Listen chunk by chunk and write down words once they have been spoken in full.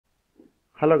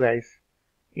Hello guys,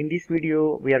 in this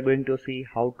video we are going to see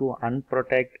how to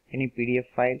unprotect any PDF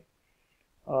file.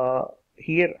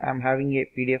 Here I am having a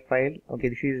PDF file. Okay,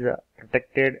 this is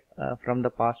protected from the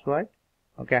password.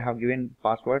 Okay, I have given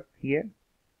password here.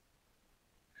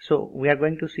 So we are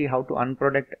going to see how to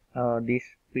unprotect this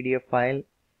PDF file.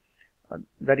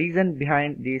 The reason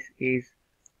behind this is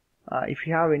if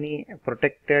you have any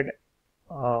protected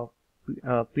uh,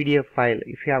 PDF file,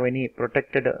 if you have any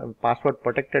protected password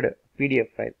protected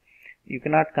PDF file, you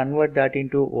cannot convert that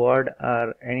into Word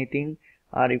or anything,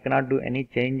 or you cannot do any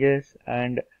changes,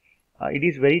 and it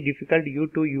is very difficult you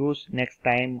to use next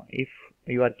time if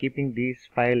you are keeping this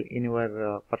file in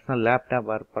your personal laptop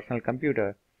or personal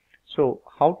computer. So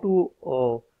how to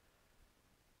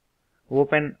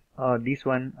open this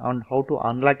one and how to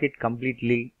unlock it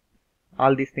completely,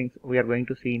 all these things we are going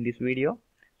to see in this video.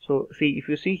 So see, if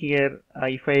you see here,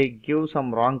 if I give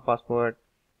some wrong password,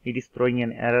 it is throwing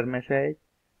an error message.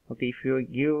 Okay, if you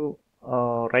give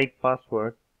right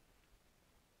password,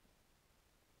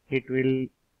 it will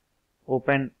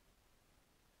open.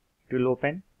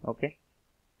 Okay,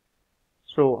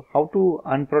 so how to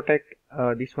unprotect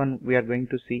this one we are going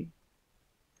to see.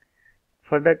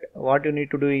 For that, what you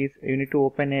need to do is you need to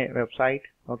open a website.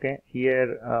 Okay,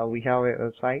 here we have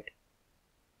a website.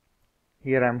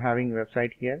 Here I am having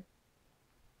website here.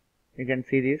 You can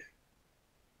see this.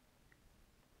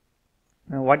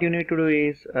 Now what you need to do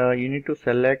is you need to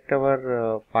select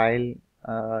our file.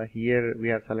 Here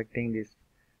we are selecting this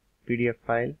PDF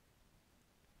file.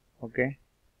 Okay,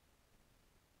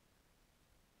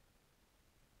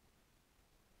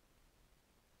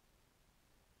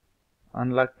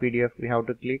 unlock PDF, we have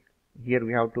to click here.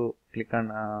 We have to click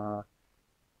on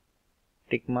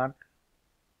tick mark,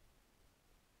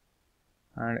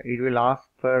 and it will ask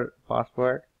for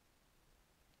password.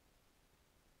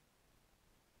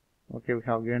 Okay, we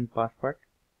have given password.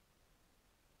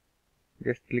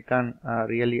 Just click on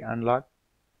really unlock,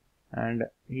 and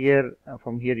here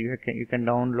from here you can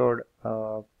download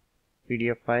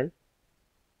PDF file.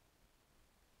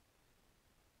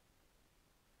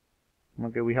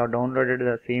 Okay, we have downloaded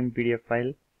the same PDF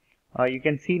file. You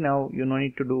can see now you no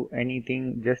need to do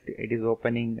anything, just it is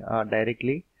opening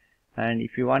directly. And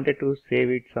if you wanted to save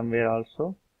it somewhere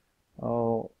also,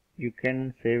 you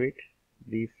can save it,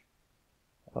 this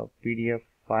PDF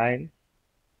file.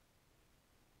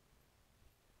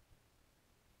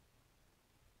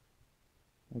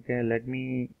 Okay, let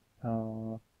me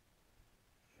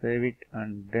save it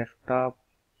on desktop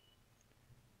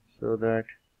so that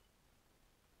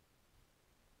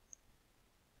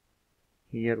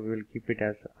here we will keep it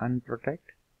as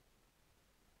unprotected,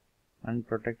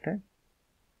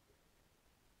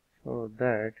 so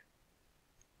that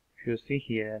if you see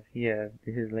here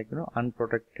this is like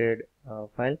unprotected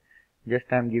file. Just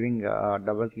I'm giving a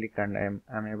double click and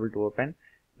I'm able to open.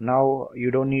 Now you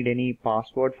don't need any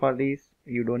password for this.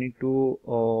 You don't need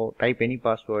to type any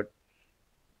password.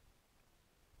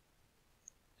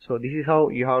 So this is how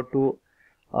you have to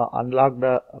unlock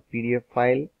the PDF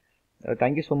file.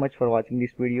 Thank you so much for watching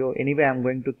this video. Anyway, I'm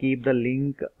going to keep the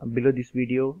link below this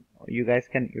video. You guys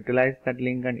can utilize that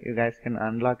link and you guys can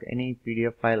unlock any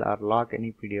PDF file or lock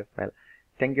any PDF file.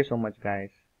 Thank you so much guys.